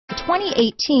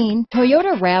2018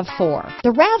 Toyota RAV4.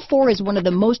 The RAV4 is one of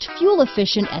the most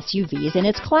fuel-efficient SUVs in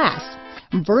its class.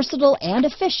 Versatile and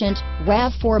efficient,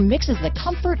 RAV4 mixes the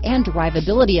comfort and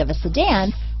drivability of a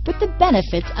sedan with the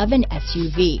benefits of an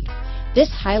SUV. This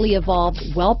highly evolved,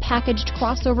 well-packaged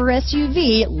crossover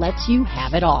SUV lets you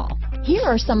have it all. Here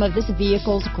are some of this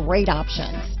vehicle's great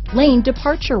options: lane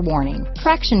departure warning,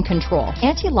 traction control,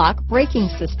 anti-lock braking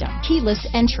system, keyless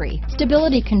entry,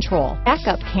 stability control,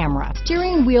 backup camera,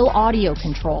 steering wheel audio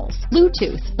controls,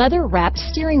 Bluetooth, leather-wrapped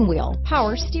steering wheel,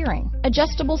 power steering,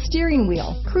 adjustable steering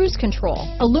wheel, cruise control,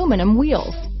 aluminum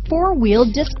wheels,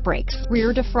 four-wheel disc brakes,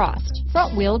 rear defrost,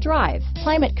 front-wheel drive,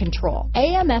 climate control,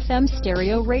 AM/FM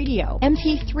stereo radio,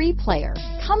 MP3 player.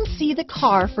 Come see the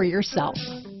car for yourself.